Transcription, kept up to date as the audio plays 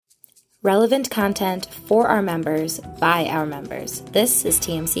Relevant content for our members by our members. This is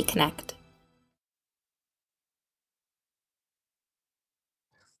TMC Connect.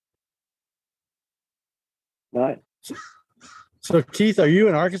 All right. So Keith, are you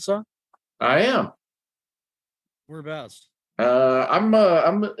in Arkansas? I am. Whereabouts? I'm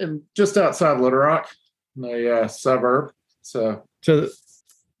in just outside Little Rock, a suburb. So To the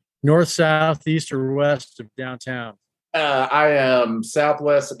north, south, east, or west of downtown? I am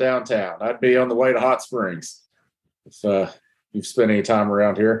southwest of downtown. I'd be on the way to Hot Springs if you've spent any time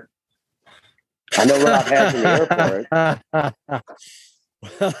around here. I know Rob has the airport.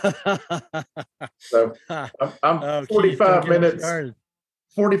 So I'm 45 minutes.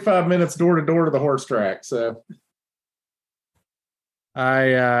 45 minutes door to door to the horse track. So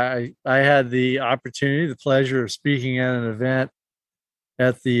I had the opportunity, the pleasure of speaking at an event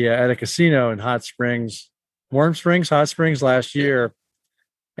at a casino in Hot Springs, Warm Springs, Hot Springs last year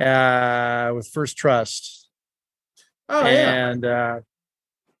with First Trust. Oh yeah.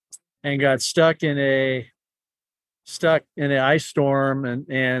 And got stuck in an ice storm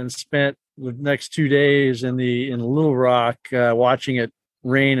and spent the next 2 days in Little Rock watching it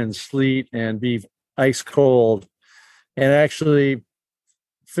rain and sleet and be ice cold, and actually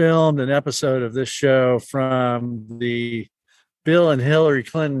filmed an episode of this show from the Bill and Hillary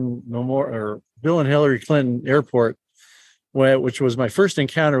Clinton Airport, which was my first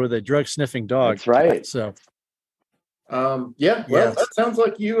encounter with a drug sniffing dog. That's right. So yeah, well, yes. That sounds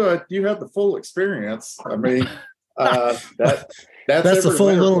like you have the full experience. I mean, that's the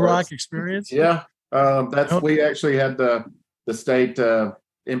full Little Rock experience. Yeah, we actually had the state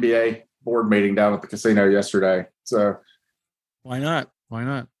NBA board meeting down at the casino yesterday. So why not?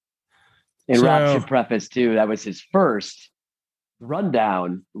 And Rob should preface too, that was his first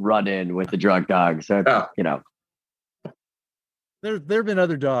rundown run-in with the drug dog. So you know, there have been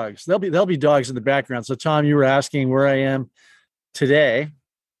other dogs. There'll be dogs in the background. So Tom, you were asking where I am today.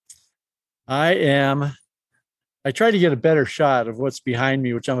 I tried to get a better shot of what's behind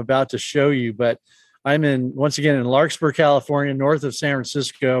me, which I'm about to show you, but I'm once again in Larkspur, California, north of San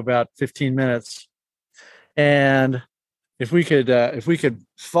Francisco, about 15 minutes. And if we could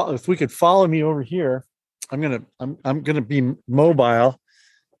follow me over here, I'm gonna be mobile,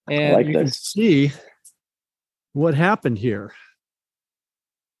 and you can see what happened here.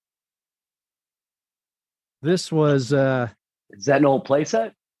 This was is that an old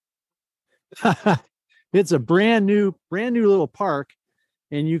playset? It's a brand new little park,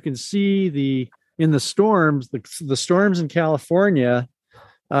 and you can see the storms in California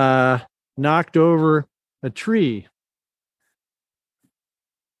knocked over a tree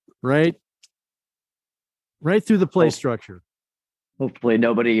right through the play structure. Hopefully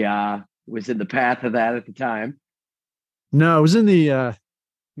nobody was in the path of that at the time. No, it was in the you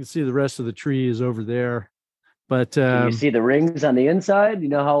can see the rest of the tree is over there. But can you see the rings on the inside? You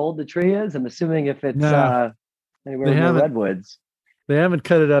know how old the tree is? I'm assuming if it's anywhere in the redwoods. They haven't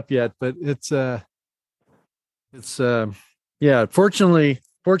cut it up yet, but it's yeah. Fortunately,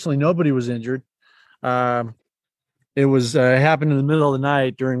 nobody was injured. It was happened in the middle of the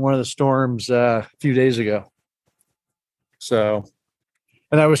night during one of the storms a few days ago. So,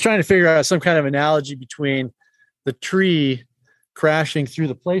 and I was trying to figure out some kind of analogy between the tree crashing through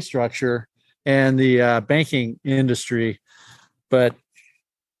the play structure and the banking industry, but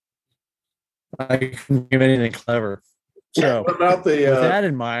I couldn't give anything clever. So, what about with that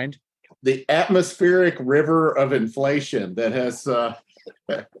in mind, the atmospheric river of inflation that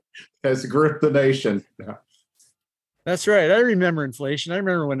has gripped the nation? That's right. I remember inflation. I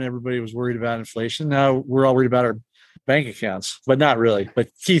remember when everybody was worried about inflation. Now we're all worried about our bank accounts, but not really. But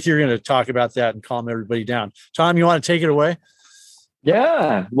Keith, you're going to talk about that and calm everybody down. Tom, you want to take it away?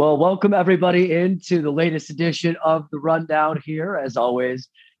 Yeah. Well, welcome everybody into the latest edition of the Rundown here. As always,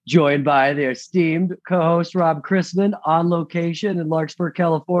 joined by the esteemed co-host Rob Chrisman on location in Larkspur,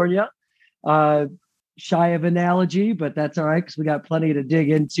 California. Shy of analogy, but that's all right because we got plenty to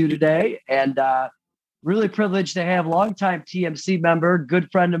dig into today. And really privileged to have longtime TMC member,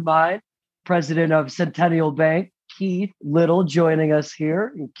 good friend of mine, president of Centennial Bank, Keith Little, joining us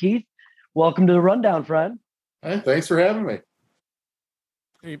here. And Keith, welcome to the Rundown, friend. Hey, thanks for having me.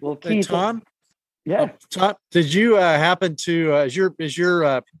 Well, Keith, Tom. Yeah, Tom, did you happen to is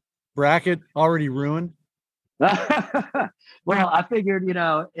your bracket already ruined? Well, I figured,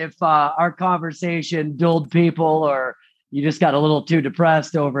 if our conversation dulled people or you just got a little too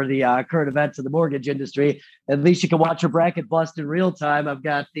depressed over the current events of the mortgage industry, at least you can watch your bracket bust in real time. I've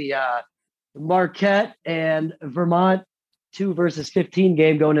got the Marquette and Vermont 2 versus 15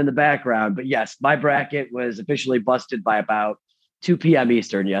 game going in the background. But yes, my bracket was officially busted by about 2 p.m.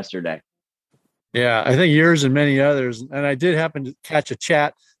 Eastern yesterday. Yeah, I think yours and many others. And I did happen to catch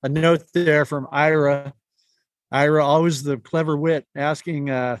a note there from Ira. Ira, always the clever wit, asking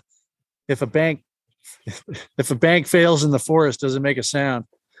if a bank if a bank fails in the forest, does it make a sound?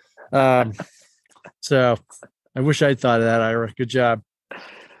 Um, so I wish I'd thought of that, Ira. Good job.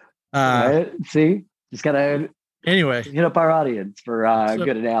 Right? See, just gotta Anyway, hit up our audience for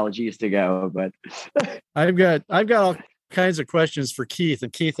good analogies to go. But I've got all kinds of questions for Keith.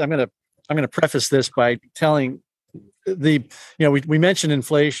 And Keith, I'm gonna preface this by telling we mentioned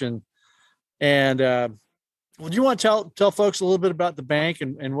inflation, and well, do you want to tell folks a little bit about the bank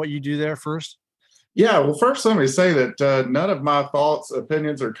and what you do there first? Yeah, well, first, let me say that none of my thoughts,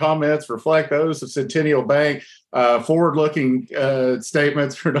 opinions, or comments reflect those of Centennial Bank. Forward-looking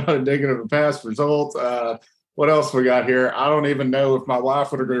statements are not indicative of past results. What else we got here? I don't even know if my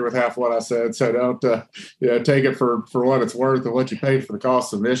wife would agree with half what I said, so don't take it for what it's worth and what you paid for the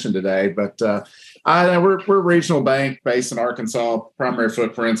cost of admission today. But we're a regional bank based in Arkansas, primary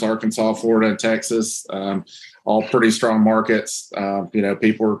footprints Arkansas, Florida, and Texas. All pretty strong markets.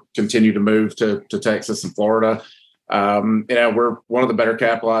 People continue to move to Texas and Florida. We're one of the better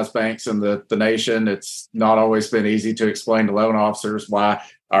capitalized banks in the nation. It's not always been easy to explain to loan officers why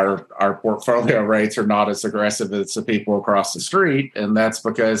our portfolio rates are not as aggressive as the people across the street. And that's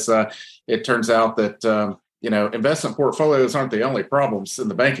because it turns out that, investment portfolios aren't the only problems in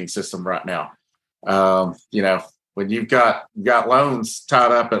the banking system right now. When you've got loans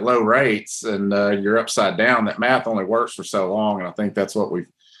tied up at low rates and you're upside down, that math only works for so long. And I think that's what we've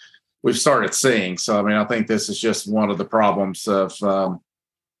started seeing. So, I mean, I think this is just one of the problems of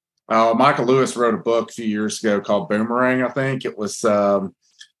Michael Lewis wrote a book a few years ago called Boomerang. I think it was about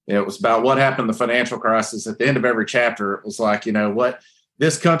what happened in the financial crisis. At the end of every chapter, it was like, what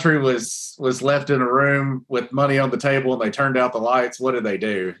this country was left in a room with money on the table and they turned out the lights. What did they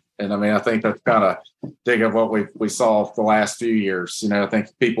do? And I mean, I think that's kind of dig of what we saw the last few years. I think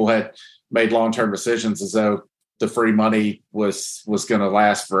people had made long-term decisions as though the free money was going to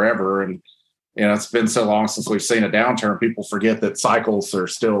last forever. And, it's been so long since we've seen a downturn, people forget that cycles are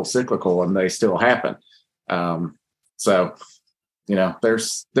still cyclical and they still happen. There's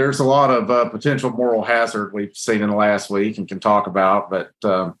a lot of potential moral hazard we've seen in the last week and can talk about, but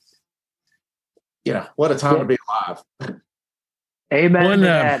what a time to be alive. Amen to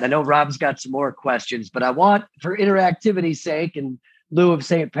that. I know Rob's got some more questions, but I want, for interactivity's sake, in lieu of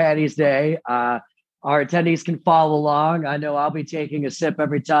St. Patty's Day, our attendees can follow along. I know I'll be taking a sip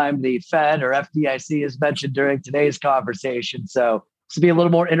every time the Fed or FDIC is mentioned during today's conversation. So this will be a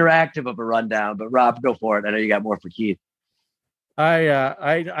little more interactive of a rundown, but Rob, go for it. I know you got more for Keith.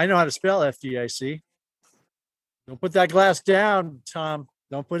 I know how to spell FDIC. Don't put that glass down, Tom.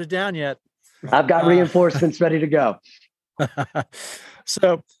 Don't put it down yet. I've got reinforcements ready to go.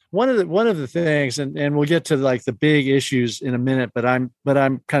 So one of the things, and we'll get to like the big issues in a minute, but I'm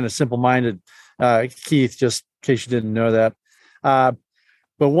kind of simple-minded, Keith, just in case you didn't know that.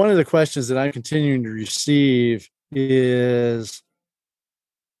 But one of the questions that I'm continuing to receive is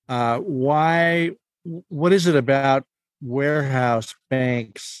what is it about warehouse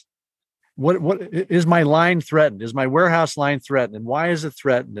banks? What is my line threatened? Is my warehouse line threatened? And why is it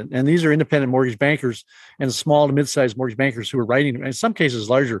threatened? And these are independent mortgage bankers and small to mid-sized mortgage bankers who are writing, in some cases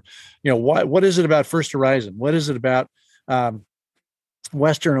larger. What is it about First Horizon? What is it about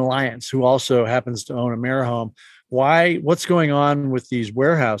Western Alliance, who also happens to own AmeriHome? What's going on with these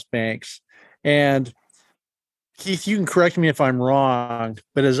warehouse banks? And Keith, you can correct me if I'm wrong,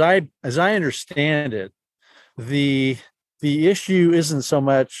 but as I understand it, the issue isn't so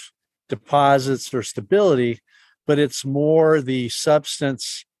much deposits or stability, but it's more the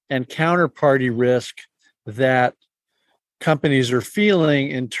substance and counterparty risk that companies are feeling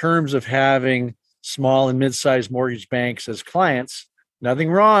in terms of having small and mid-sized mortgage banks as clients. Nothing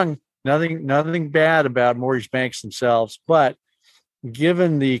wrong, nothing bad about mortgage banks themselves, but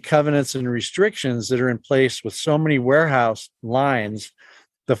given the covenants and restrictions that are in place with so many warehouse lines,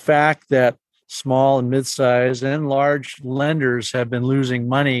 the fact that small and mid-sized and large lenders have been losing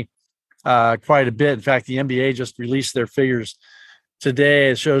money quite a bit. In fact, the MBA just released their figures today.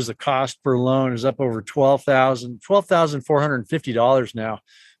 It shows the cost per loan is up over $12,450 now,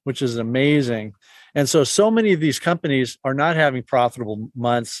 which is amazing. And so many of these companies are not having profitable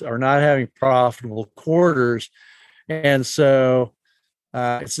months, are not having profitable quarters. And so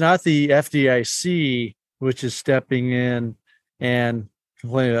it's not the FDIC which is stepping in and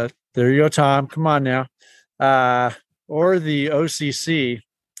complaining. There you go, Tom. Come on now. Or the OCC,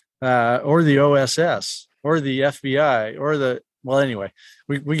 or the OSS, or the FBI, anyway,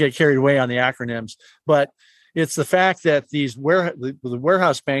 we get carried away on the acronyms. But it's the fact that the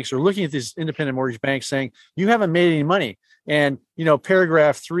warehouse banks are looking at these independent mortgage banks saying, you haven't made any money. And,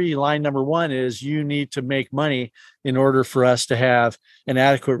 paragraph 3, line number 1 is you need to make money in order for us to have an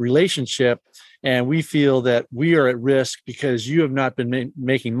adequate relationship. And we feel that we are at risk because you have not been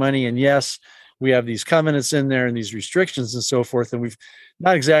making money. And yes, we have these covenants in there and these restrictions and so forth. And we've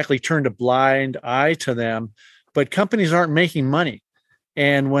not exactly turned a blind eye to them, but companies aren't making money.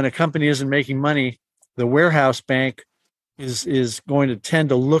 And when a company isn't making money, the warehouse bank is going to tend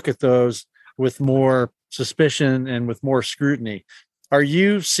to look at those with more suspicion and with more scrutiny. Are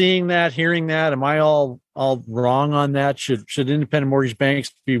you seeing that, hearing that? Am I all wrong on that? Should independent mortgage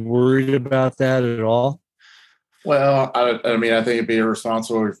banks be worried about that at all? Well, I think it'd be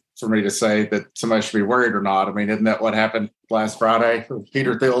irresponsible for me to say that somebody should be worried or not. I mean, isn't that what happened last Friday?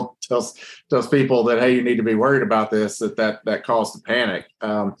 Peter Thiel tells people that, hey, you need to be worried about this, that caused the panic.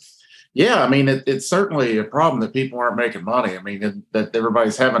 It's certainly a problem that people aren't making money. I mean, that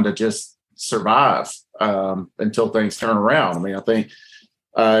everybody's having to just survive until things turn around. I mean, I think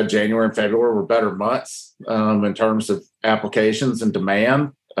January and February were better months in terms of applications and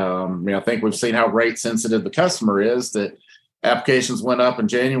demand. I think we've seen how rate sensitive the customer is, that applications went up in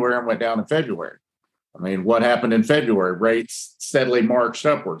January and went down in February. I mean, what happened in February? Rates steadily marched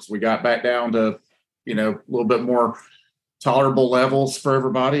upwards. We got back down to, a little bit more tolerable levels for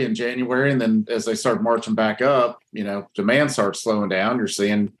everybody in January. And then as they start marching back up, demand starts slowing down. You're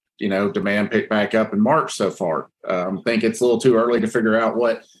seeing, demand pick back up in March so far. I think it's a little too early to figure out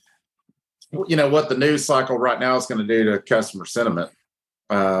what the news cycle right now is going to do to customer sentiment.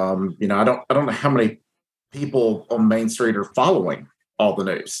 I don't know how many people on Main Street are following all the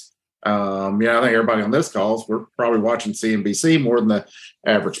news. I think everybody on this call, we're probably watching CNBC more than the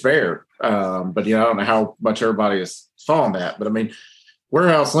average bear. But I don't know how much everybody is following that. But I mean,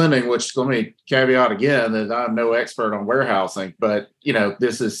 warehouse lending, which let me caveat again that I'm no expert on warehousing, but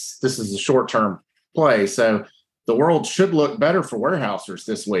this is a short-term play. So the world should look better for warehousers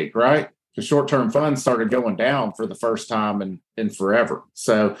this week, right? The short-term funds started going down for the first time in forever.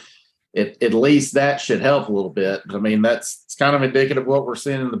 So at least that should help a little bit. But I mean, it's kind of indicative of what we're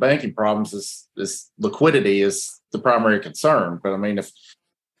seeing in the banking problems is liquidity is the primary concern. But I mean, if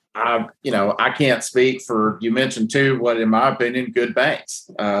I can't speak for, you mentioned too, what in my opinion, good banks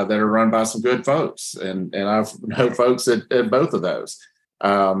that are run by some good folks. And I've known folks at both of those.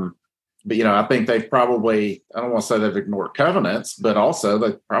 But, I think they've probably, I don't want to say they've ignored covenants, but also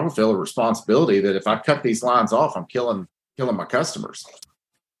they probably feel a responsibility that if I cut these lines off, I'm killing my customers.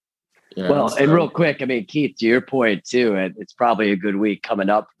 And real quick, I mean, Keith, to your point too, it's probably a good week coming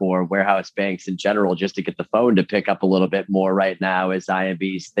up for warehouse banks in general, just to get the phone to pick up a little bit more right now as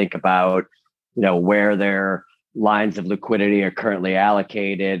IMBs think about, where their lines of liquidity are currently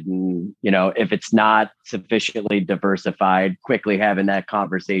allocated. And, if it's not sufficiently diversified, quickly having that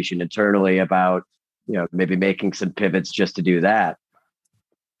conversation internally about, maybe making some pivots just to do that.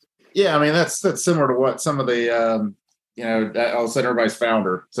 Yeah. I mean, that's similar to what some of the, I'll send everybody's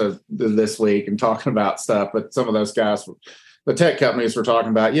founder to this week and talking about stuff, but some of those guys, the tech companies were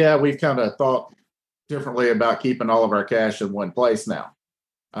talking about, we've kind of thought differently about keeping all of our cash in one place now.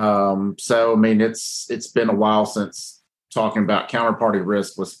 So, I mean, it's been a while since talking about counterparty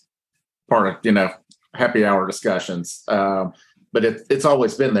risk was part of, happy hour discussions. But it's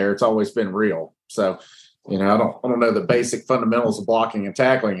always been there. It's always been real. So, I don't know the basic fundamentals of blocking and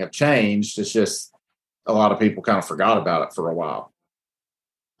tackling have changed. It's just a lot of people kind of forgot about it for a while.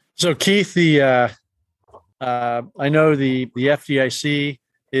 So Keith, I know the FDIC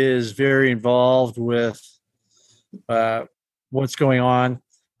is very involved with what's going on.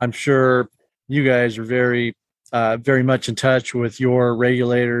 I'm sure you guys are very much in touch with your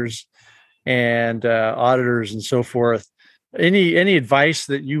regulators and auditors and so forth. Any advice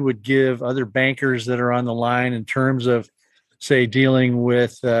that you would give other bankers that are on the line in terms of, say, dealing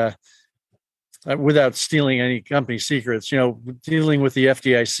with without stealing any company secrets, dealing with the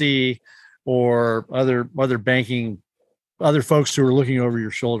FDIC or other folks who are looking over your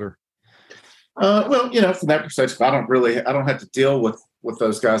shoulder? From that perspective, I don't have to deal with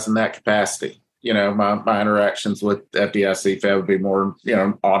those guys in that capacity. My interactions with FDIC Fed would be more,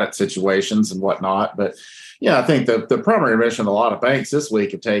 audit situations and whatnot. But I think the primary mission a lot of banks this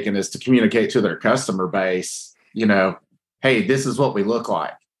week have taken is to communicate to their customer base, hey, this is what we look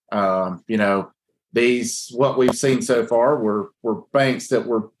like. What we've seen so far were banks that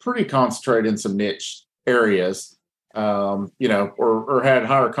were pretty concentrated in some niche areas, or had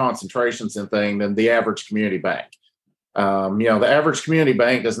higher concentrations in things than the average community bank. The average community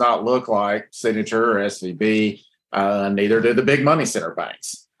bank does not look like Signature or SVB, neither do the big money center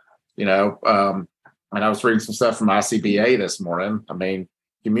banks. And I was reading some stuff from ICBA this morning. I mean,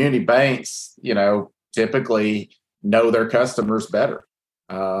 community banks, typically know their customers better,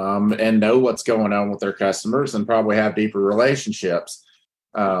 and know what's going on with their customers and probably have deeper relationships.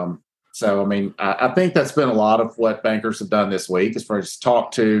 So, I mean, I think that's been a lot of what bankers have done this week, as far as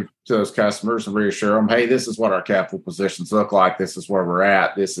talk to those customers and reassure them, hey, this is what our capital positions look like. This is where we're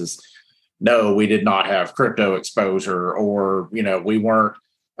at. No, we did not have crypto exposure, or, we weren't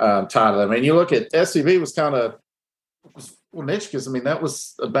tied to them. I mean, you look at SVB was kind of niche, because, I mean, that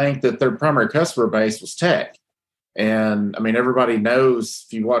was a bank that their primary customer base was tech. And, I mean, everybody knows,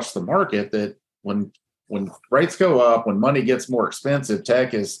 if you watch the market, that when rates go up, when money gets more expensive,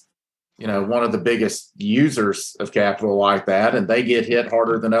 tech is one of the biggest users of capital like that, and they get hit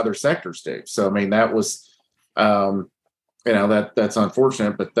harder than other sectors do. So, I mean, that was, that's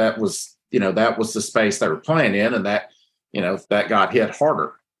unfortunate, but that was the space they were playing in, and that got hit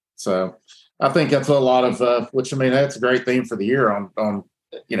harder. So I think that's a lot of, which, I mean, that's a great theme for the year on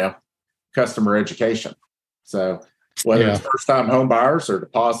customer education. So whether it's first time home buyers or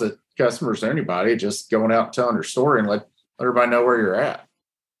deposit customers or anybody, just going out and telling your story and let everybody know where you're at.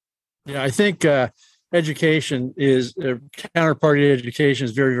 Yeah, I think education is counterparty education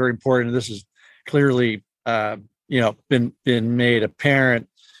is very, very important. This is clearly, been made apparent,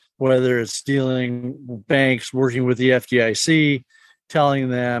 whether it's dealing banks, working with the FDIC, telling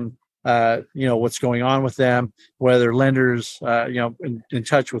them, what's going on with them, whether lenders, in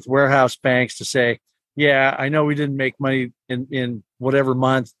touch with warehouse banks to say, yeah, I know we didn't make money in whatever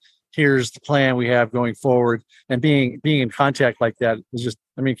month. Here's the plan we have going forward, and being in contact like that is just,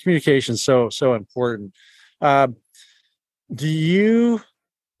 I mean, communication is so important. I know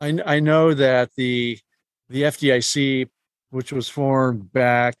that the FDIC, which was formed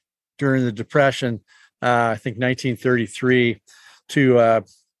back during the Depression, I think 1933,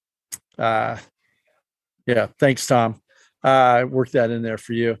 thanks, Tom. I worked that in there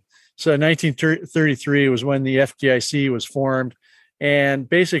for you. So 1933 was when the FDIC was formed, and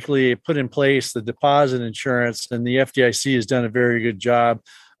basically put in place the deposit insurance. And the FDIC has done a very good job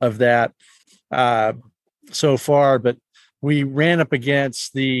of that so far. But we ran up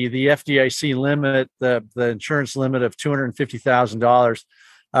against the FDIC limit, the insurance limit of $250,000,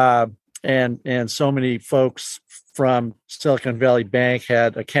 and so many folks from Silicon Valley Bank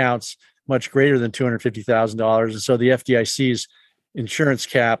had accounts much greater than $250,000, and so the FDIC's insurance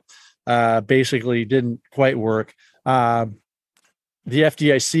cap basically didn't quite work. The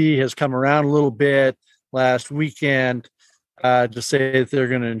FDIC has come around a little bit last weekend to say that they're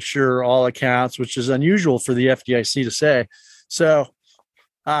going to insure all accounts, which is unusual for the FDIC to say. So,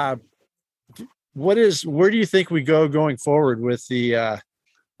 where do you think we go going forward with the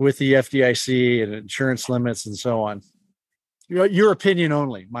FDIC and insurance limits and so on? Your opinion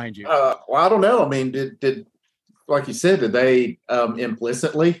only, mind you. Well, I don't know. I mean, did like you said, did they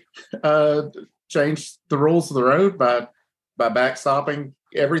implicitly change the rules of the road by backstopping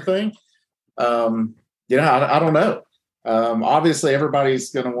everything? I don't know. Obviously, everybody's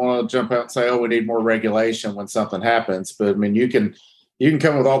going to want to jump out and say, "Oh, we need more regulation" when something happens. But I mean, you can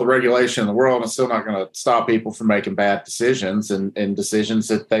come with all the regulation in the world, and it's still not going to stop people from making bad decisions and decisions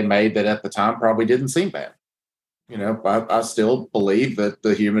that they made that at the time probably didn't seem bad. I still believe that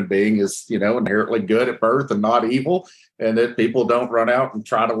the human being is, inherently good at birth and not evil, and that people don't run out and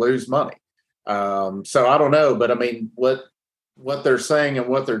try to lose money. So I don't know, but I mean, what they're saying and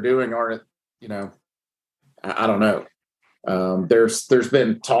what they're doing aren't, I don't know. There's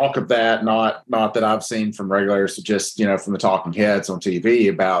been talk of that, not that I've seen from regulators, but just, from the talking heads on TV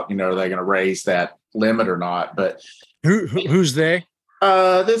about, are they going to raise that limit or not? But who's they?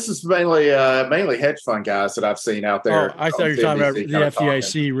 This is mainly hedge fund guys that I've seen out there. Oh, I thought you were talking about the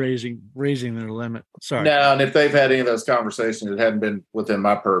FDIC raising their limit. Sorry. No, and if they've had any of those conversations, it hadn't been within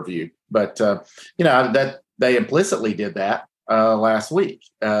my purview. But that they implicitly did that last week.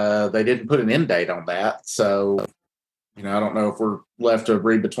 They didn't put an end date on that, so I don't know if we're left to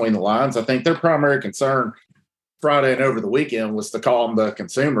read between the lines. I think their primary concern Friday and over the weekend was to calm the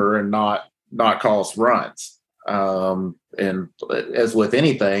consumer and not cause runs. And as with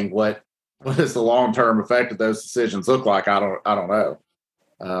anything, what does the long-term effect of those decisions look like? I don't know.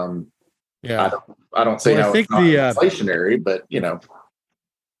 I don't see how it's not inflationary, but Yeah,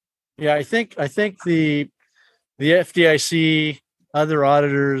 I think the FDIC, other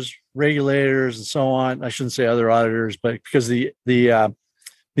auditors, regulators, and so on. I shouldn't say other auditors, but because the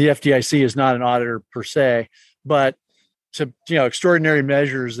FDIC is not an auditor per se, but to extraordinary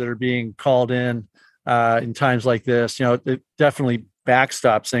measures that are being called in times like this, it definitely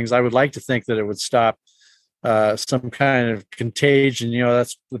backstops things. I would like to think that it would stop some kind of contagion.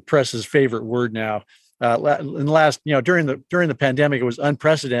 That's the press's favorite word now, in the last, during the pandemic, it was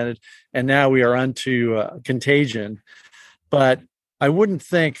unprecedented, and now we are onto contagion. But I wouldn't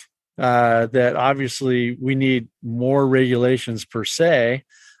think that obviously we need more regulations per se,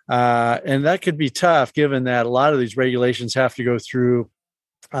 and that could be tough given that a lot of these regulations have to go through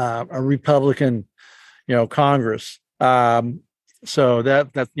a Republican, Congress. So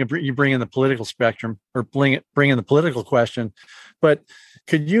that you bring in the political spectrum, or bring in the political question. But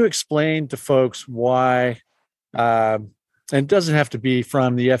could you explain to folks why? And it doesn't have to be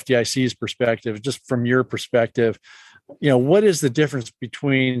from the FDIC's perspective, just from your perspective. What is the difference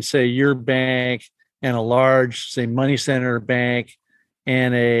between, say, your bank and a large, say, money center bank,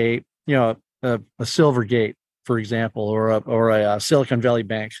 and a Silvergate, for example, or a Silicon Valley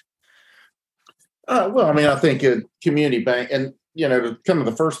bank? Well, I mean, I think a community bank, and to come to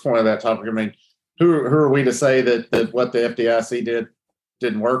the first point of that topic, I mean, who are we to say that what the FDIC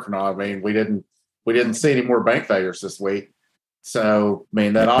didn't work or not? I mean, we didn't see any more bank failures this week, so I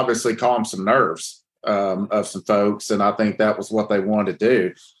mean that obviously calmed some nerves of some folks, and I think that was what they wanted to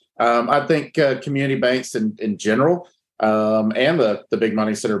do. I think community banks in general, and the big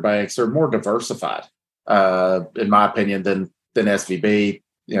money center banks are more diversified, in my opinion, than SVB.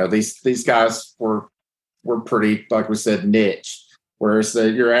 These guys were pretty, like we said, niche, whereas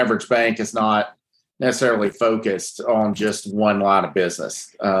your average bank is not necessarily focused on just one line of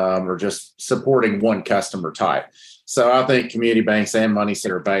business, or just supporting one customer type. So I think community banks and money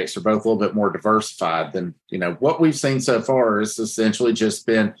center banks are both a little bit more diversified than, what we've seen so far has essentially just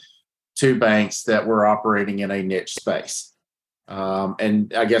been two banks that were operating in a niche space.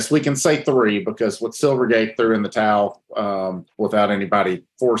 And I guess we can say three, because what Silvergate threw in the towel without anybody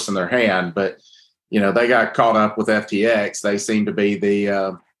forcing their hand, but they got caught up with FTX. They seem to be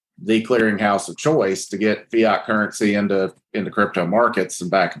the clearinghouse of choice to get fiat currency into crypto markets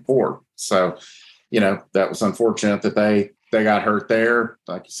and back and forth. So, that was unfortunate that they got hurt there.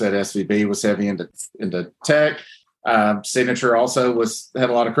 Like you said, SVB was heavy into tech. Signature also had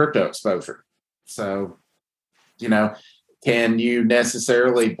a lot of crypto exposure. So, can you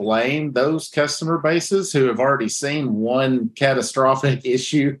necessarily blame those customer bases who have already seen one catastrophic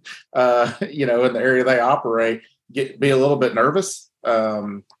issue, in the area they operate, be a little bit nervous?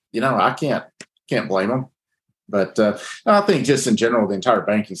 I can't blame them. But I think just in general, the entire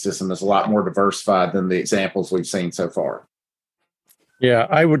banking system is a lot more diversified than the examples we've seen so far. Yeah,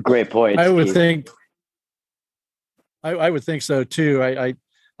 I would. Great point. I would think. I would think so too.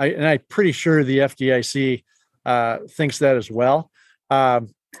 I'm pretty sure the FDIC thinks that as well.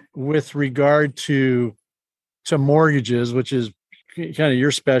 With regard to mortgages, which is kind of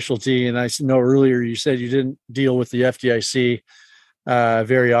your specialty, and I know earlier you said you didn't deal with the FDIC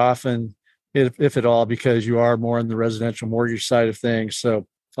very often, if at all, because you are more on the residential mortgage side of things. So,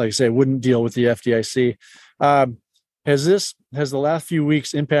 like I say, wouldn't deal with the FDIC. Has the last few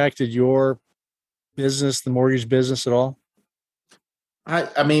weeks impacted your business, the mortgage business, at all?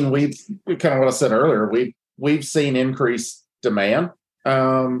 I mean, we've kind of what I said earlier. We've seen increased demand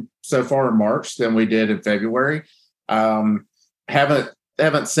so far in March than we did in February.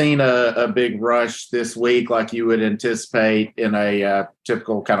 Haven't seen a big rush this week like you would anticipate in a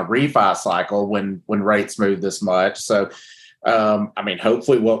typical kind of refi cycle when rates move this much. So,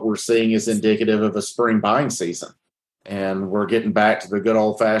 hopefully what we're seeing is indicative of a spring buying season, and we're getting back to the good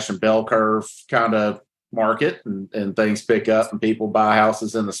old fashioned bell curve kind of market, and things pick up and people buy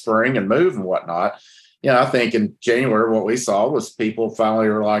houses in the spring and move and whatnot. I think in January, what we saw was people finally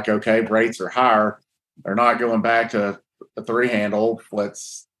were like, okay, rates are higher. They're not going back to a 3 handle.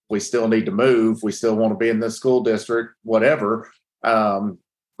 We still need to move. We still want to be in this school district, whatever. And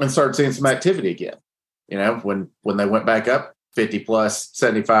started seeing some activity again. When they went back up 50 plus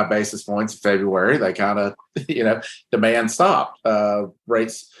 75 basis points in February, they kind of, demand stopped.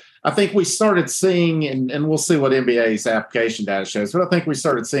 Rates, I think we started seeing, and we'll see what NBA's application data shows, but I think we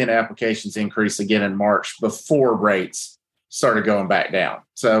started seeing applications increase again in March before rates started going back down.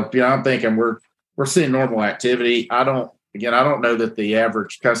 So, I'm thinking we're seeing normal activity. I don't know that the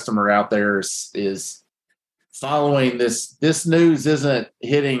average customer out there is following this. This news isn't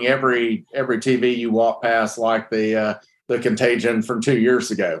hitting every TV you walk past, like the contagion from 2 years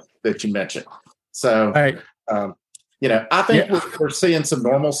ago that you mentioned. So, right. I think we're seeing some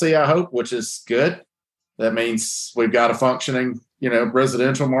normalcy, I hope, which is good. That means we've got a functioning,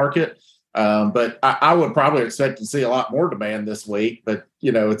 residential market. But I would probably expect to see a lot more demand this week. But,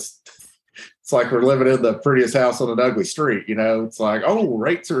 it's like we're living in the prettiest house on an ugly street. It's like, oh,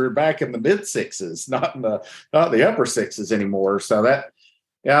 rates are back in the mid sixes, not the upper sixes anymore. So I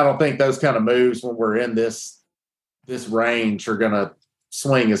don't think those kind of moves when we're in this range are going to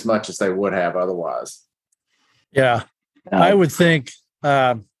swing as much as they would have otherwise. Yeah, I would think,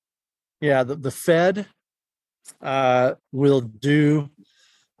 the Fed will do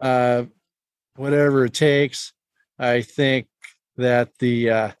whatever it takes. I think that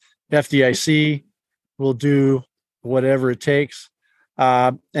the FDIC will do whatever it takes.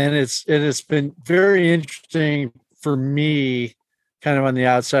 And it's been very interesting for me, kind of on the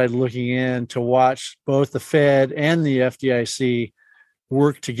outside looking in, to watch both the Fed and the FDIC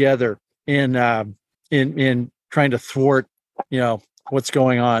work together in trying to thwart, what's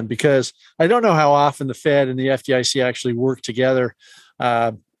going on, because I don't know how often the Fed and the FDIC actually work together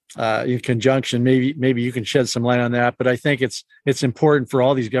in conjunction. Maybe you can shed some light on that, but I think it's important for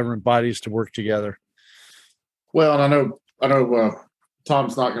all these government bodies to work together. Well, and I know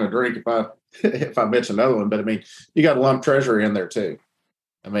Tom's not going to drink if I mention another one, but I mean, you got to lump Treasury in there too.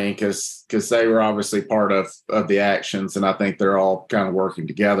 I mean, because they were obviously part of the actions, and I think they're all kind of working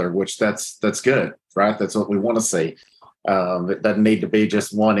together, which that's good, right? That's what we want to see. It doesn't need to be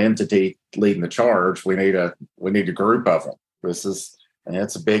just one entity leading the charge. We need a group of them.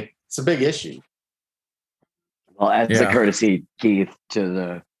 It's a big issue. Well, as a courtesy, Keith, to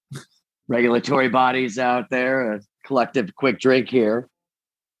the regulatory bodies out there, a collective quick drink here.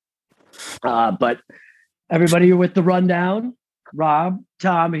 But everybody, you're with the rundown. Rob,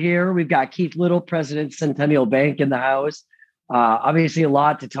 Tom here. We've got Keith Little, President Centennial Bank, in the house. Obviously, a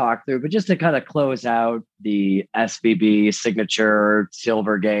lot to talk through, but just to kind of close out the SVB, Signature,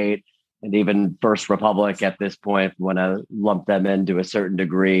 Silvergate, and even First Republic at this point, want to lump them into a certain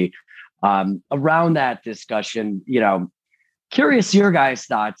degree. Around that discussion, curious your guys'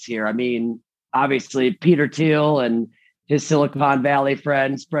 thoughts here. I mean, obviously, Peter Thiel and his Silicon Valley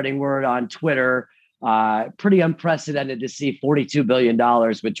friends spreading word on Twitter. Pretty unprecedented to see $42 billion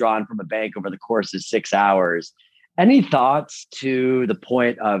withdrawn from a bank over the course of 6 hours. Any thoughts to the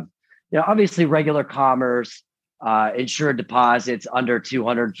point of, obviously regular commerce, insured deposits under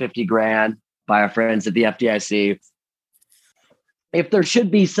 $250,000 by our friends at the FDIC? If there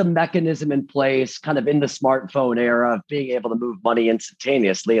should be some mechanism in place, kind of in the smartphone era, of being able to move money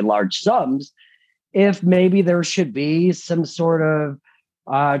instantaneously in large sums, if maybe there should be some sort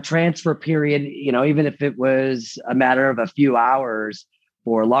of transfer period, even if it was a matter of a few hours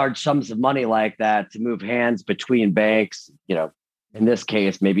for large sums of money like that to move hands between banks. In this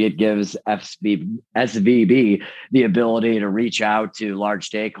case, maybe it gives SVB the ability to reach out to large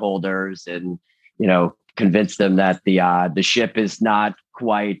stakeholders and, convince them that the ship is not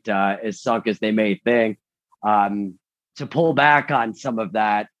quite as sunk as they may think, to pull back on some of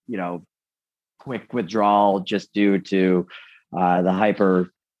that, quick withdrawal just due to the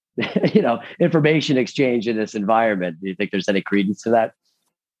hyper, information exchange in this environment. Do you think there's any credence to that?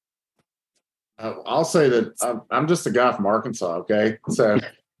 I'll say that I'm just a guy from Arkansas. Okay. So,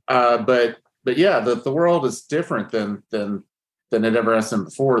 but yeah, the world is different than it ever has been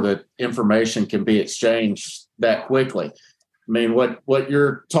before, that information can be exchanged that quickly. I mean, what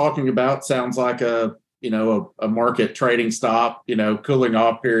you're talking about sounds like a market trading stop, cooling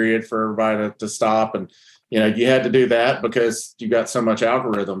off period for everybody to stop. And, you had to do that because you got so much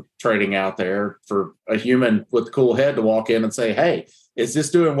algorithm trading out there for a human with a cool head to walk in and say, hey, is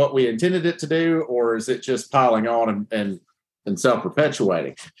this doing what we intended it to do? Or is it just piling on and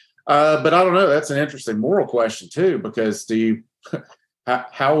self-perpetuating? But I don't know. That's an interesting moral question too, because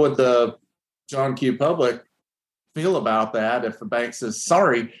how would the John Q. Public feel about that if the bank says,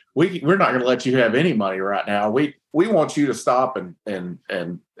 sorry, we're not going to let you have any money right now. We want you to stop and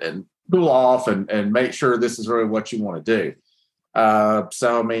cool off and make sure this is really what you want to do.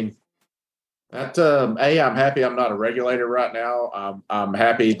 So, I mean, that I'm happy I'm not a regulator right now. I'm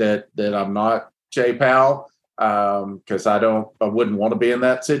happy that I'm not Jay Powell, because I wouldn't want to be in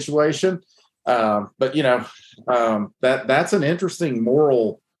that situation. But that's an interesting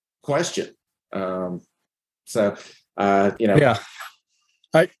moral question. So, yeah.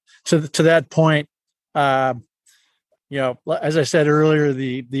 To that point, as I said earlier,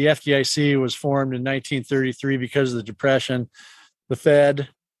 the FDIC was formed in 1933 because of the Depression. The Fed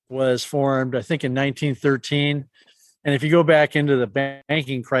was formed, I think, in 1913. And if you go back into the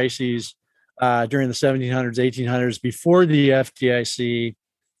banking crises during the 1700s, 1800s, before the FDIC,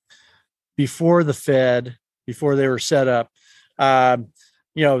 before the Fed, before they were set up, I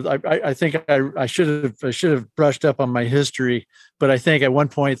think I should have brushed up on my history, but I think at one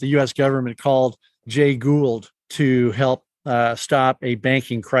point the U.S. government called Jay Gould to help stop a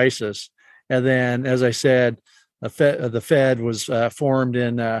banking crisis. And then, as I said, the Fed was formed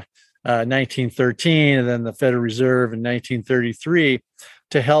in 1913, and then the Federal Reserve in 1933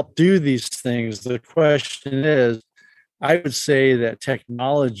 to help do these things. The question is, I would say that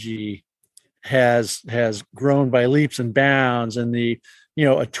technology has grown by leaps and bounds, and a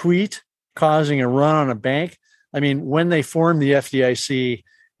tweet causing a run on a bank. I mean, when they formed the FDIC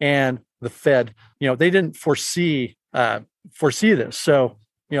and the Fed, they didn't foresee this. So,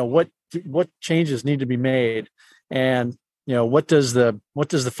 what changes need to be made, and what does the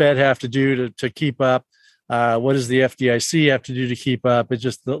Fed have to do to keep up? What does the FDIC have to do to keep up? It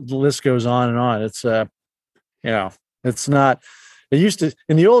just the list goes on and on. It's it's not. It used to,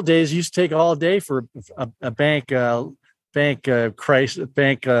 in the old days, it used to take all day for a bank line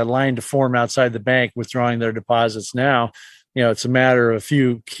to form outside the bank withdrawing their deposits. Now, it's a matter of a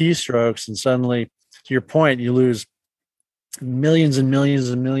few keystrokes, and suddenly, to your point, you lose millions and millions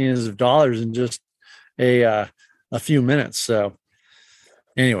and millions of dollars in just a few minutes. So,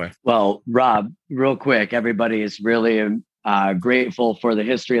 anyway. Well, Rob, real quick, everybody is really grateful for the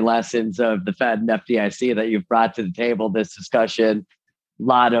history lessons of the Fed and FDIC that you've brought to the table this discussion. A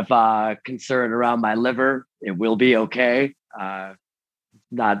lot of concern around my liver. It will be okay.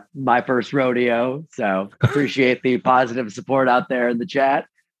 Not my first rodeo. So appreciate the positive support out there in the chat.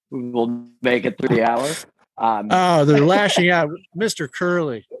 We will make it through the hour. They're lashing out. Mr.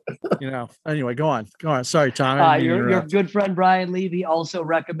 Curley. Anyway, go on. Sorry, Tom. Your good friend Brian Levy also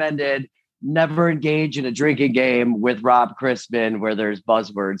recommended never engage in a drinking game with Rob Chrisman where there's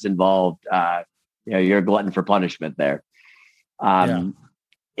buzzwords involved. You're a glutton for punishment there. And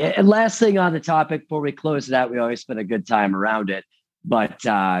last thing on the topic before we close it out, we always spend a good time around it. But,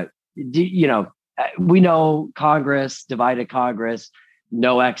 we know Congress, divided Congress,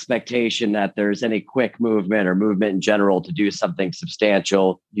 no expectation that there's any quick movement or movement in general to do something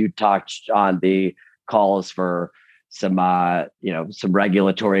substantial. You touched on the calls for some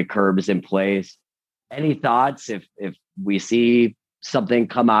regulatory curbs in place. Any thoughts if we see something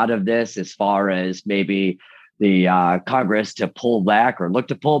come out of this as far as maybe the Congress to pull back or look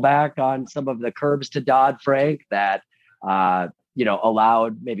to pull back on some of the curbs to Dodd-Frank that,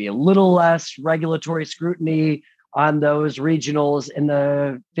 allowed maybe a little less regulatory scrutiny on those regionals in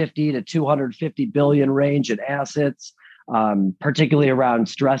the 50 to 250 billion range in assets, particularly around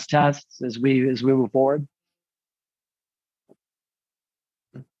stress tests as we move forward?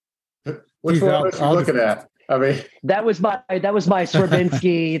 Which one are you looking at? I mean, that was my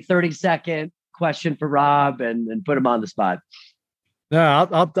Stravinsky 30-second question for Rob and put him on the spot. No,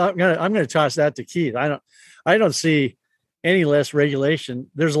 I'm going to toss that to Keith. I don't see any less regulation.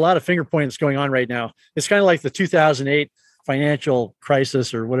 There's a lot of finger pointing that's going on right now. It's kind of like the 2008 financial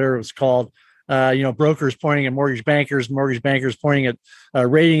crisis or whatever it was called. Brokers pointing at mortgage bankers pointing at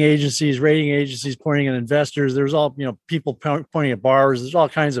rating agencies pointing at investors. There's all, people pointing at borrowers. There's all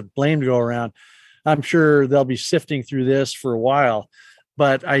kinds of blame to go around. I'm sure they'll be sifting through this for a while,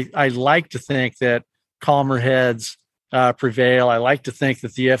 but I like to think that calmer heads prevail. I like to think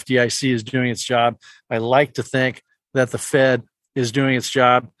that the FDIC is doing its job. I like to think that the Fed is doing its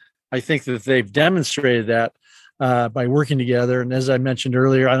job. I think that they've demonstrated that by working together. And as I mentioned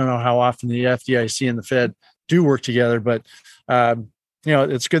earlier, I don't know how often the FDIC and the Fed do work together, but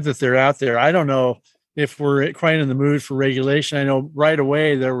it's good that they're out there. I don't know if we're quite in the mood for regulation. I know right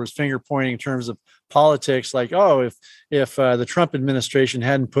away there was finger pointing in terms of politics, like, if the Trump administration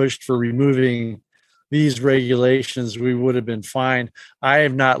hadn't pushed for removing these regulations, we would have been fine. I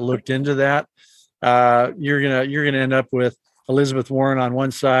have not looked into that. You're gonna end up with Elizabeth Warren on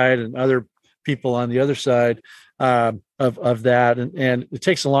one side and other people on the other side of that. And it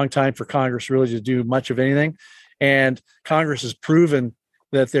takes a long time for Congress really to do much of anything. And Congress has proven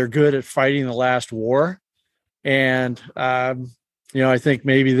that they're good at fighting the last war. And, I think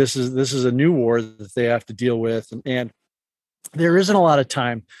maybe this is a new war that they have to deal with. And there isn't a lot of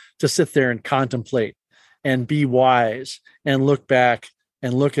time to sit there and contemplate and be wise and look back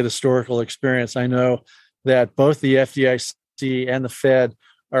and look at historical experience. I know that both the FDIC and the Fed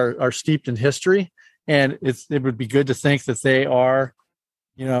are steeped in history, and it would be good to think that they are,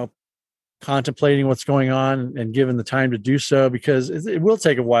 contemplating what's going on and given the time to do so, because it will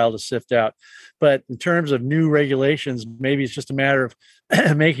take a while to sift out. But in terms of new regulations, maybe it's just a matter of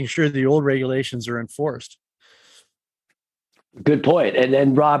making sure the old regulations are enforced. Good point.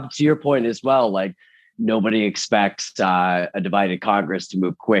 And Rob, to your point as well, like, nobody expects a divided Congress to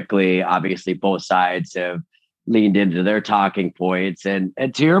move quickly. Obviously, both sides have leaned into their talking points. And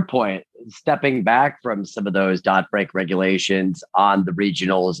to your point, stepping back from some of those Dodd-Frank regulations on the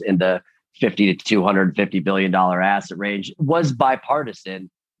regionals in the $50 to $250 billion asset range was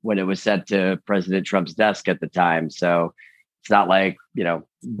bipartisan when it was sent to President Trump's desk at the time. So it's not like,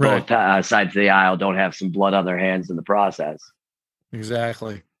 both sides of the aisle don't have some blood on their hands in the process.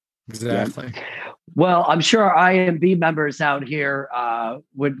 Exactly. Exactly. Yeah. Well, I'm sure our IMB members out here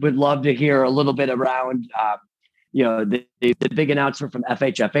would love to hear a little bit around, the big announcement from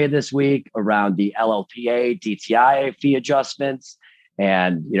FHFA this week around the LLPA DTI fee adjustments,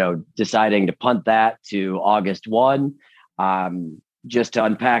 and deciding to punt that to August 1. Just to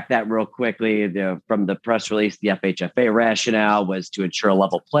unpack that real quickly, from the press release, the FHFA rationale was to ensure a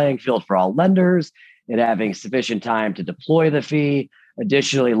level playing field for all lenders and having sufficient time to deploy the fee.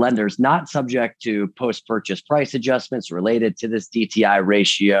 Additionally, lenders not subject to post-purchase price adjustments related to this DTI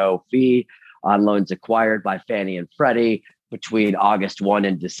ratio fee on loans acquired by Fannie and Freddie between August 1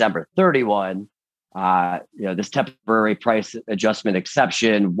 and December 31. This temporary price adjustment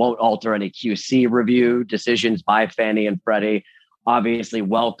exception won't alter any QC review decisions by Fannie and Freddie. Obviously,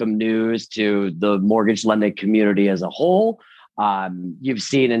 welcome news to the mortgage lending community as a whole. You've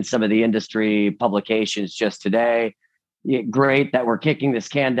seen in some of the industry publications just today, great that we're kicking this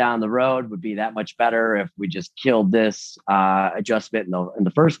can down the road. Would be that much better if we just killed this adjustment in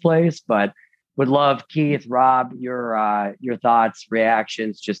the first place. But would love, Keith, Rob, your thoughts,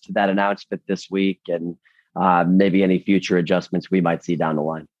 reactions just to that announcement this week, and maybe any future adjustments we might see down the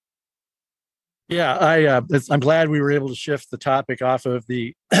line. Yeah, I'm glad we were able to shift the topic off of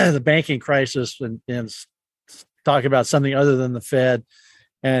the the banking crisis and talk about something other than the Fed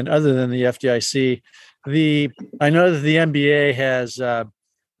and other than the FDIC. I know that the MBA has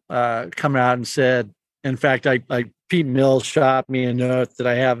come out and said, in fact, Pete Mills shot me a note that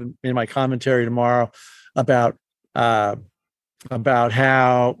I have in my commentary tomorrow about how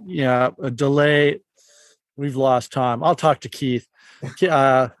a delay. We've lost Tom. I'll talk to Keith.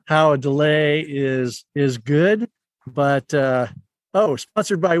 How a delay is good, but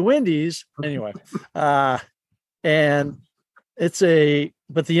sponsored by Wendy's anyway. And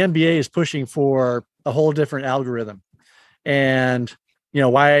but the MBA is pushing for a whole different algorithm. And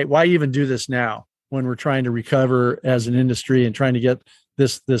why even do this now when we're trying to recover as an industry and trying to get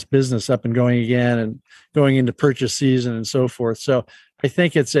this business up and going again and going into purchase season and so forth. So I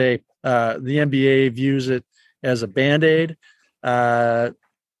think it's the MBA views it as a Band-Aid.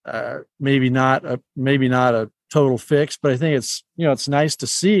 Maybe not a total fix, but I think it's nice to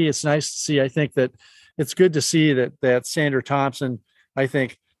see. I think that it's good to see that Sandra Thompson, I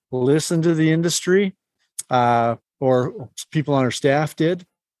think, listened to the industry, or people on her staff did.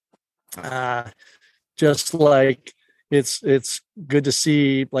 Just like it's good to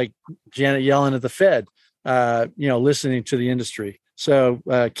see, like, Janet Yellen at the Fed, listening to the industry. So,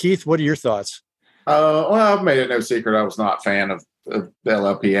 Keith, what are your thoughts? Well, I've made it no secret I was not a fan of the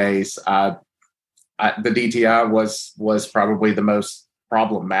LLPAs. The DTI was probably the most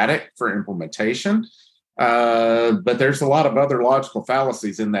problematic for implementation, but there's a lot of other logical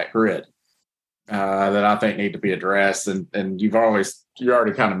fallacies in that grid that I think need to be addressed. And you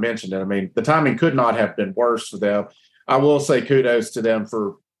already kind of mentioned it. I mean, the timing could not have been worse for them. I will say kudos to them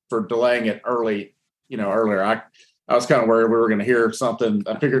for delaying it earlier. I was kind of worried we were going to hear something.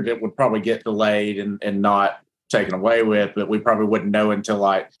 I figured it would probably get delayed and not taken away with, but we probably wouldn't know until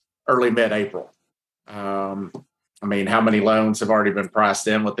like early mid-April. I mean, how many loans have already been priced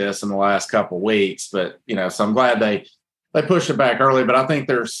in with this in the last couple of weeks? But, so I'm glad they pushed it back early. But I think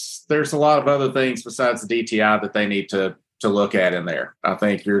there's a lot of other things besides the DTI that they need to look at in there. I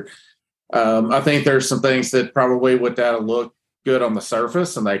think there's some things that probably that'll look good on the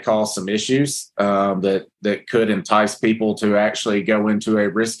surface, and they cause some issues that could entice people to actually go into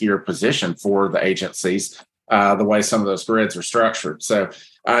a riskier position for the agencies, the way some of those grids are structured. So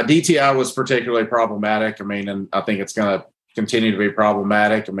DTI was particularly problematic. I mean, and I think it's going to continue to be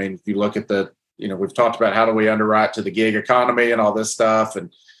problematic. I mean, if you look at we've talked about how do we underwrite to the gig economy and all this stuff,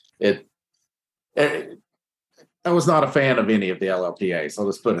 and I was not a fan of any of the LLPAs. So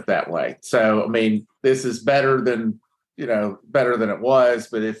let's put it that way. So, I mean, this is better than it was,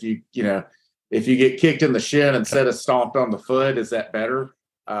 but if you get kicked in the shin instead of stomped on the foot, is that better?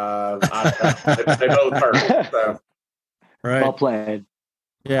 They both hurt. So. Right. Well played.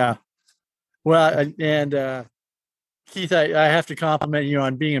 Yeah. Well, and Keith, I have to compliment you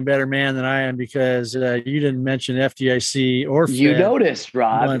on being a better man than I am, because you didn't mention FDIC or Fed. You noticed,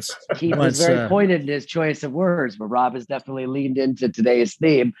 Rob. Keith was very once, pointed in his choice of words, but Rob has definitely leaned into today's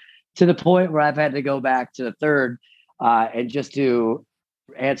theme to the point where I've had to go back to the third. And just to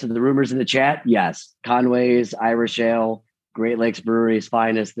answer the rumors in the chat, yes, Conway's Irish Ale, Great Lakes Brewery's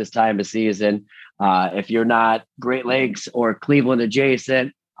finest this time of season. If you're not Great Lakes or Cleveland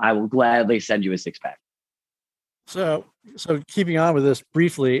adjacent, I will gladly send you a 6-pack. So keeping on with this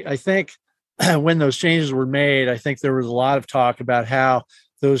briefly, I think when those changes were made, I think there was a lot of talk about how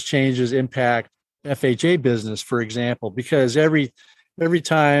those changes impact FHA business, for example, because every every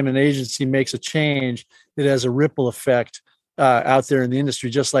time an agency makes a change, it has a ripple effect out there in the industry.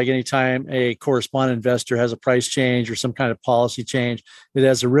 Just like anytime a correspondent investor has a price change or some kind of policy change, it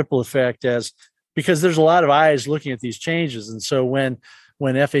has a ripple effect because there's a lot of eyes looking at these changes. And so when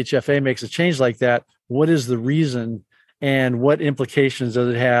FHFA makes a change like that, what is the reason and what implications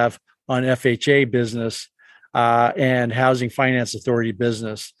does it have on FHA business and Housing Finance Authority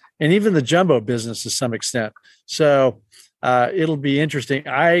business, and even the jumbo business to some extent? So it'll be interesting.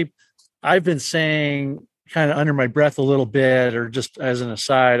 I've been saying kind of under my breath a little bit, or just as an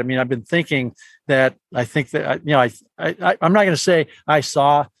aside, I mean, I've been thinking that I think that, I'm not going to say I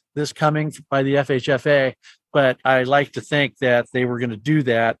saw this coming by the FHFA, but I like to think that they were going to do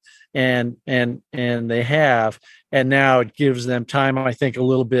that, and they have, and now it gives them time, I think, a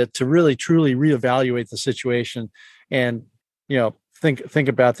little bit to really truly reevaluate the situation and think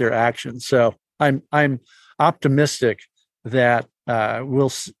about their actions. So I'm optimistic that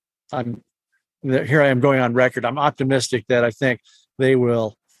here I am going on record. I'm optimistic that I think they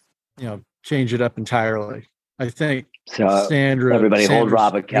will, change it up entirely. I think Sandra. Everybody hold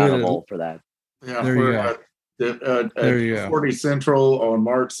Rob accountable for that. Yeah, there you go. There you go. 40 Central on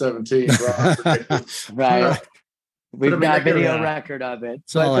March 17th. Right. We've got video record of it.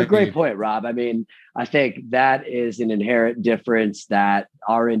 So it's a great point, Rob. I mean, I think that is an inherent difference that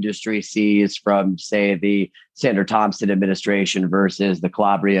our industry sees from, say, the Sandra Thompson administration versus the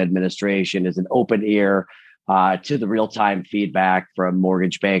Calabria administration, is an open ear to the real-time feedback from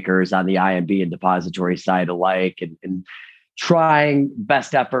mortgage bankers on the IMB and depository side alike, and trying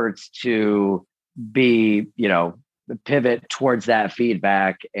best efforts to be, pivot towards that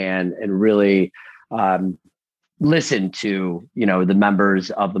feedback and really listen to, the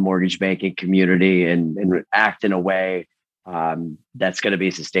members of the mortgage banking community and act in a way that's going to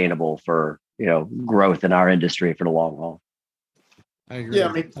be sustainable for, growth in our industry for the long haul. I agree. Yeah,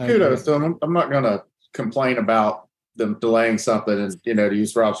 I mean, kudos to them. I'm not going to complain about them delaying something and, to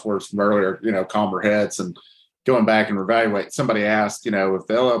use Rob's words from earlier, calmer heads and going back and reevaluate. Somebody asked, if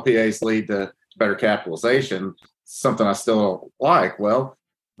the LLPAs lead to better capitalization, something I still like. Well,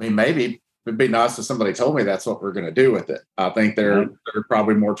 I mean, maybe it'd be nice if somebody told me that's what we're going to do with it. I think there are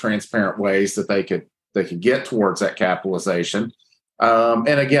probably more transparent ways that they could get towards that capitalization. And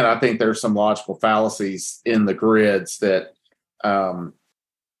again, I think there's some logical fallacies in the grids that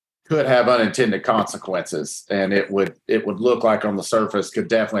could have unintended consequences, and it would look like on the surface could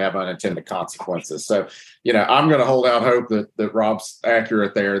definitely have unintended consequences. So, I'm going to hold out hope that Rob's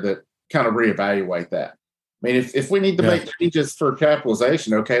accurate there, that kind of reevaluate that. I mean, if we need to make changes for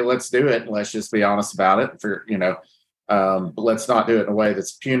capitalization, okay, let's do it. And let's just be honest about it. But let's not do it in a way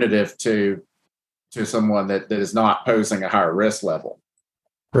that's punitive to someone that is not posing a higher risk level.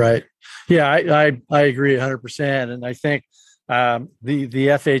 Right. Yeah, I agree 100%. And I think the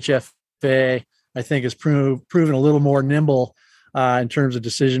FHFA, I think, has proven a little more nimble in terms of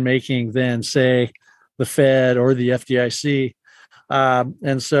decision making than, say, the Fed or the FDIC.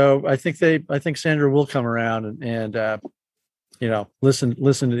 And so I think Sandra will come around and listen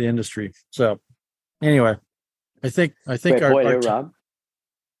to the industry. So anyway, I think great our point here, Rob.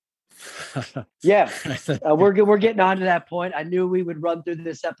 Yeah, we're getting on to that point. I knew we would run through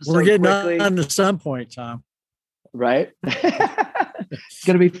this episode. We're getting quickly. on to some point, Tom. Right? It's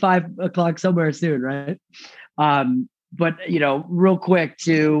going to be 5 o'clock somewhere soon, right? But real quick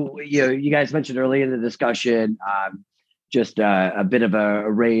too, you guys mentioned early in the discussion, just a bit of a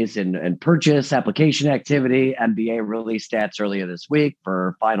raise in purchase application activity. MBA released stats earlier this week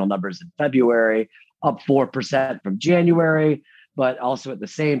for final numbers in February, up 4% from January. But also at the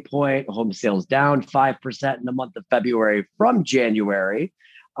same point, home sales down 5% in the month of February from January.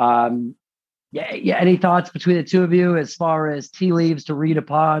 Any thoughts between the two of you as far as tea leaves to read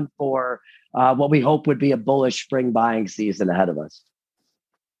upon for what we hope would be a bullish spring buying season ahead of us?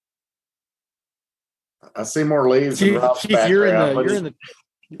 I see more leaves. Keith, you're in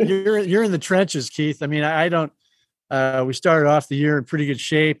the trenches, Keith. I mean, I don't. We started off the year in pretty good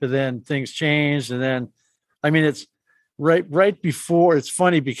shape, and then things changed, and then, I mean, it's right before. It's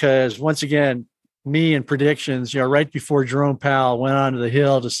funny because once again, me and predictions, right before Jerome Powell went onto the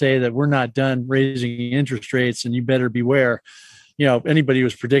Hill to say that we're not done raising interest rates and you better beware. Anybody who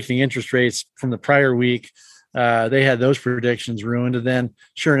was predicting interest rates from the prior week, they had those predictions ruined. And then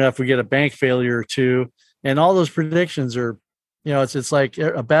sure enough, we get a bank failure or two, and all those predictions are, it's like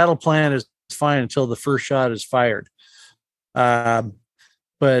a battle plan is fine until the first shot is fired. But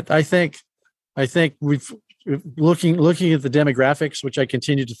I think we've, looking at the demographics, which I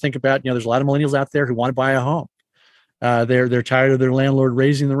continue to think about, there's a lot of millennials out there who want to buy a home. They're tired of their landlord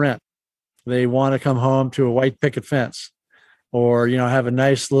raising the rent. They want to come home to a white picket fence. or, have a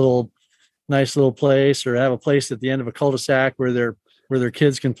nice little place, or have a place at the end of a cul-de-sac where their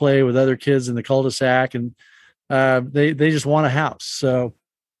kids can play with other kids in the cul-de-sac. And they just want a house. So,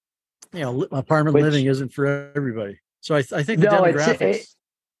 apartment living isn't for everybody. So I think the demographics.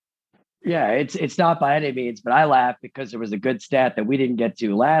 It's not by any means, but I laugh because there was a good stat that we didn't get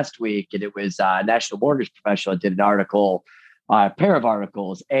to last week, and it was National Mortgage Professional did an article, a pair of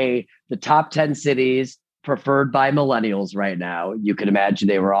articles. The top 10 cities preferred by millennials right now. You can imagine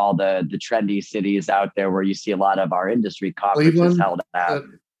they were all the trendy cities out there where you see a lot of our industry conferences Cleveland, held out.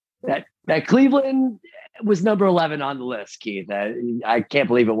 That Cleveland was number 11 on the list, Keith. I can't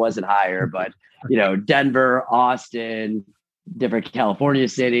believe it wasn't higher, but Denver, Austin, different California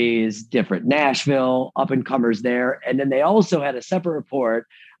cities, different Nashville, up and comers there. And then they also had a separate report.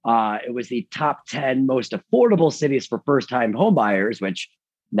 It was the top 10 most affordable cities for first-time home buyers, which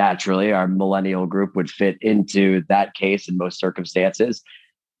naturally our millennial group would fit into that case in most circumstances.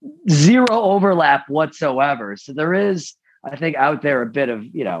 Zero overlap whatsoever. So there is, I think, out there a bit of,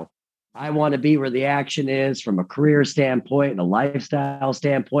 I want to be where the action is from a career standpoint and a lifestyle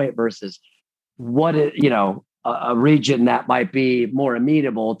standpoint versus a region that might be more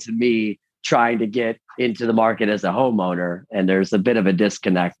amenable to me trying to get into the market as a homeowner. And there's a bit of a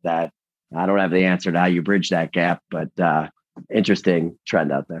disconnect that I don't have the answer to how you bridge that gap, but interesting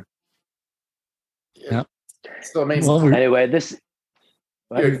trend out there. Yeah. So anyway,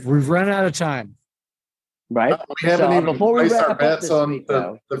 we've run out of time. Right. We haven't even placed our bets on week,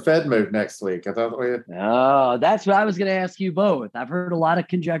 the Fed move next week. I thought we had. Oh, that's what I was going to ask you both. I've heard a lot of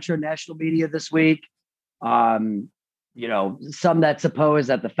conjecture in national media this week. Some that suppose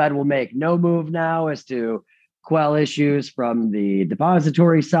that the Fed will make no move now as to quell issues from the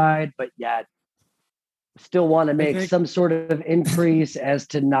depository side, but yet still want to make some sort of increase as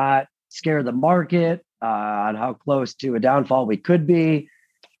to not scare the market on how close to a downfall we could be.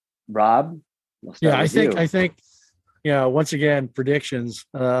 Rob? I think, once again, predictions,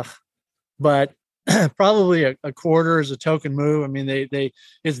 but probably a quarter is a token move. I mean,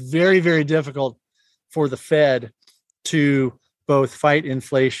 it's very, very difficult for the Fed to both fight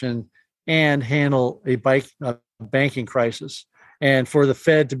inflation and handle a banking crisis. And for the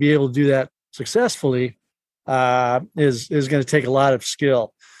Fed to be able to do that successfully is going to take a lot of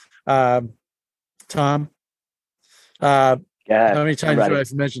skill. Tom, how many times do I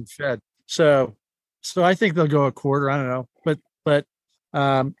mention Fed? So I think they'll go a quarter. I don't know, but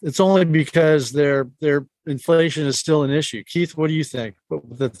it's only because their inflation is still an issue. Keith, what do you think?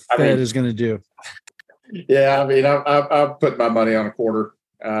 What the Fed is going to do? Yeah, I mean, I've put my money on a quarter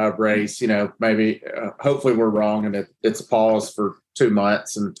raise. Maybe hopefully we're wrong, and it's a pause for 2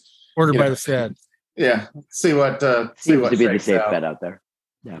 months and ordered by the Fed. Yeah, see what seems to be the safe bet out there.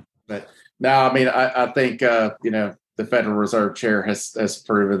 Yeah, but no, I mean, I think the Federal Reserve Chair has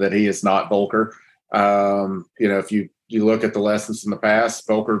proven that he is not Volcker. If you look at the lessons in the past,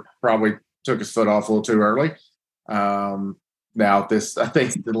 Volcker probably took his foot off a little too early. Now I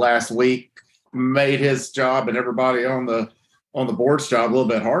think the last week made his job and everybody on the board's job a little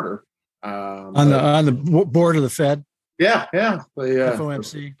bit harder. On the board of the Fed. Yeah. The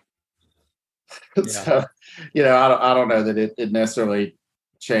FOMC. So, I don't know that it necessarily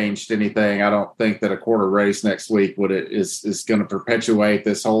changed anything. I don't think that a quarter raise next week is going to perpetuate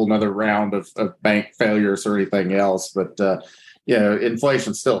this whole nother round of bank failures or anything else. But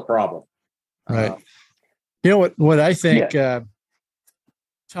inflation's still a problem. Right. What I think, Tom.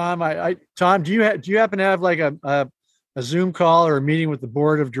 Tom, do you happen to have like a Zoom call or a meeting with the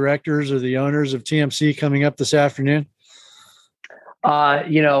board of directors or the owners of TMC coming up this afternoon?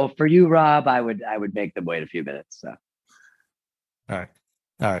 For you, Rob, I would make them wait a few minutes. So. All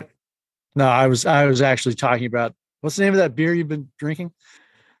right. No, I was actually talking about, what's the name of that beer you've been drinking?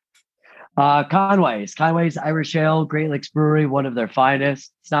 Conway's Irish Ale, Great Lakes Brewery, one of their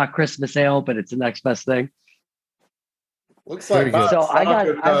finest. It's not Christmas ale, but it's the next best thing. Looks like so. I got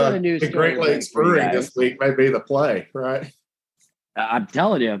a news story. The Great Lakes Brewery this week may be the play, right? I'm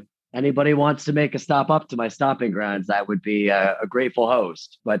telling you, anybody wants to make a stop up to my stomping grounds, I would be a grateful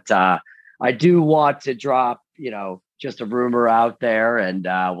host. But I do want to drop, just a rumor out there, and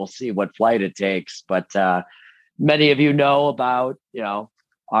we'll see what flight it takes. But many of you know about,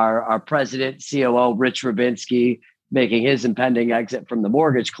 our president, COO, Rich Rubinski, making his impending exit from the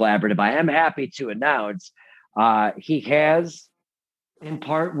Mortgage Collaborative. I am happy to announce he has, in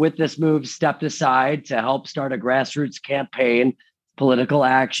part with this move, stepped aside to help start a grassroots campaign. Political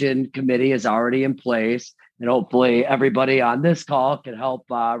action committee is already in place, and hopefully everybody on this call can help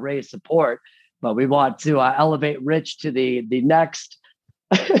raise support. But we want to elevate Rich to the next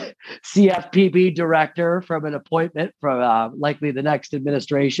CFPB director from an appointment from likely the next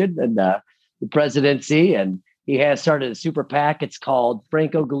administration and the presidency. And he has started a super PAC. It's called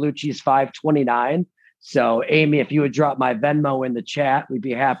Franco Gallucci's 529. So, Amy, if you would drop my Venmo in the chat, we'd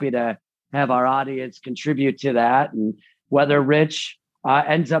be happy to have our audience contribute to that. And whether Rich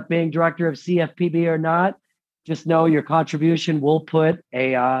ends up being director of CFPB or not, just know your contribution will put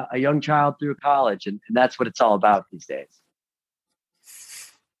a young child through college. And that's what it's all about these days.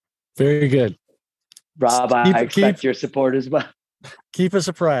 Very good. Rob, I expect your support as well. Keep us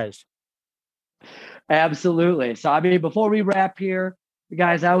surprised. Absolutely. So, I mean, before we wrap here,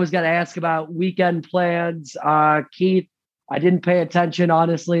 guys, I always got to ask about weekend plans. Keith, I didn't pay attention,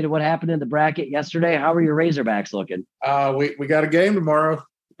 honestly, to what happened in the bracket yesterday. How are your Razorbacks looking? We got a game tomorrow.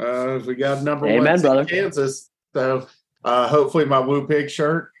 We got number one brother. Kansas. So hopefully my Woo Pig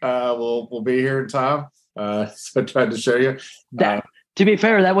shirt will be here in time. So I tried to show you. To be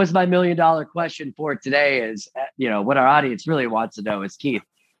fair, that was my $1 million question for today is, what our audience really wants to know is, Keith,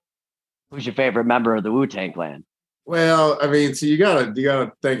 who's your favorite member of the Wu-Tang Clan? Well, I mean, so you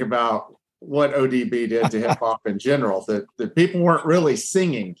gotta think about what ODB did to hip hop in general. That people weren't really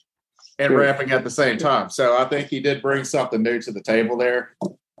singing and rapping at the same time. So I think he did bring something new to the table there.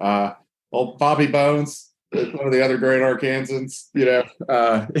 Old Bobby Bones, one of the other great Arkansans,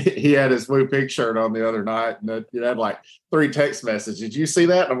 he had his Woo Pig shirt on the other night, and you had like 3 text messages. Did you see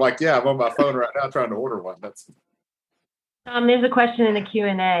that? And I'm like, yeah, I'm on my phone right now trying to order one. There's a question in the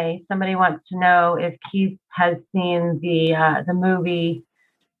Q&A. Somebody wants to know if Keith has seen the movie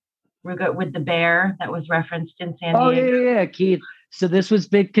with the bear that was referenced in San Diego. Oh, yeah, Keith. So this was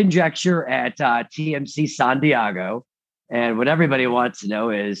big conjecture at TMC San Diego. And what everybody wants to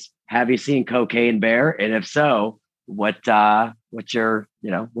know is, have you seen Cocaine Bear? And if so, what's your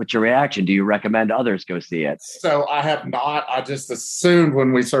reaction? Do you recommend others go see it? So I have not. I just assumed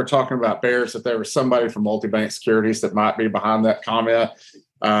when we started talking about bears that there was somebody from Multibank Securities that might be behind that comment,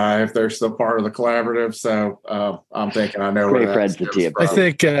 if they're still part of the collaborative. So I'm thinking I know great where friends that's to you. I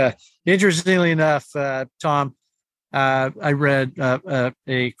think, interestingly enough, Tom, I read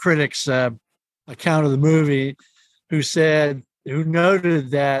a critic's account of the movie who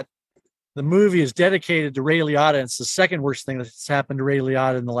noted that the movie is dedicated to Ray Liotta. And it's the second worst thing that's happened to Ray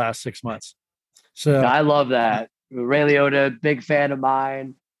Liotta in the last 6 months. So I love that. Ray Liotta, big fan of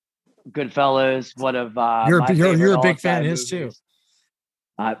mine. Goodfellas, one of you're a big fan of his too.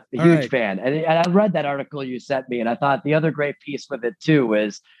 A huge fan. And I read that article you sent me, and I thought the other great piece with it too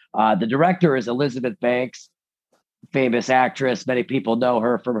was the director is Elizabeth Banks, famous actress. Many people know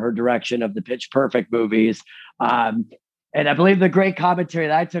her from her direction of the Pitch Perfect movies. And I believe the great commentary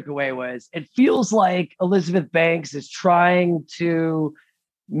that I took away was, it feels like Elizabeth Banks is trying to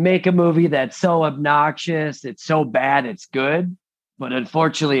make a movie that's so obnoxious, it's so bad, it's good. But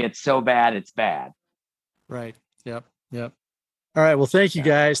unfortunately, it's so bad, it's bad. Right. Yep. All right. Well, thank you,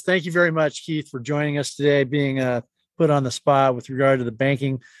 guys. Thank you very much, Keith, for joining us today, being put on the spot with regard to the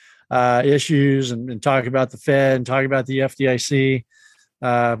banking issues and talk about the Fed and talk about the FDIC.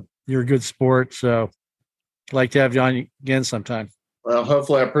 You're a good sport. So I'd like to have you on again sometime. Well,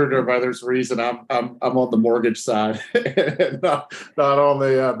 hopefully I proved to everybody there's a reason I'm on the mortgage side, not on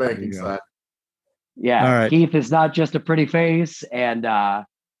the banking side. Yeah, all right. Keith is not just a pretty face. And,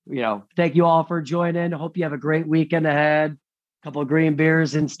 thank you all for joining. Hope you have a great weekend ahead. A couple of green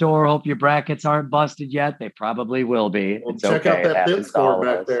beers in store. Hope your brackets aren't busted yet. They probably will be. Well, it's check out that pit score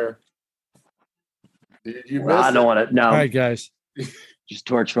back there. Did you miss I don't want to. No. All right, guys. Just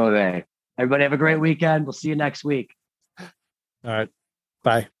torch for the. Everybody have a great weekend. We'll see you next week. All right.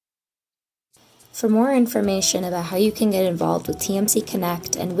 Bye. For more information about how you can get involved with TMC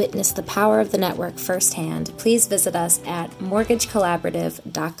Connect and witness the power of the network firsthand, please visit us at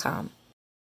mortgagecollaborative.com.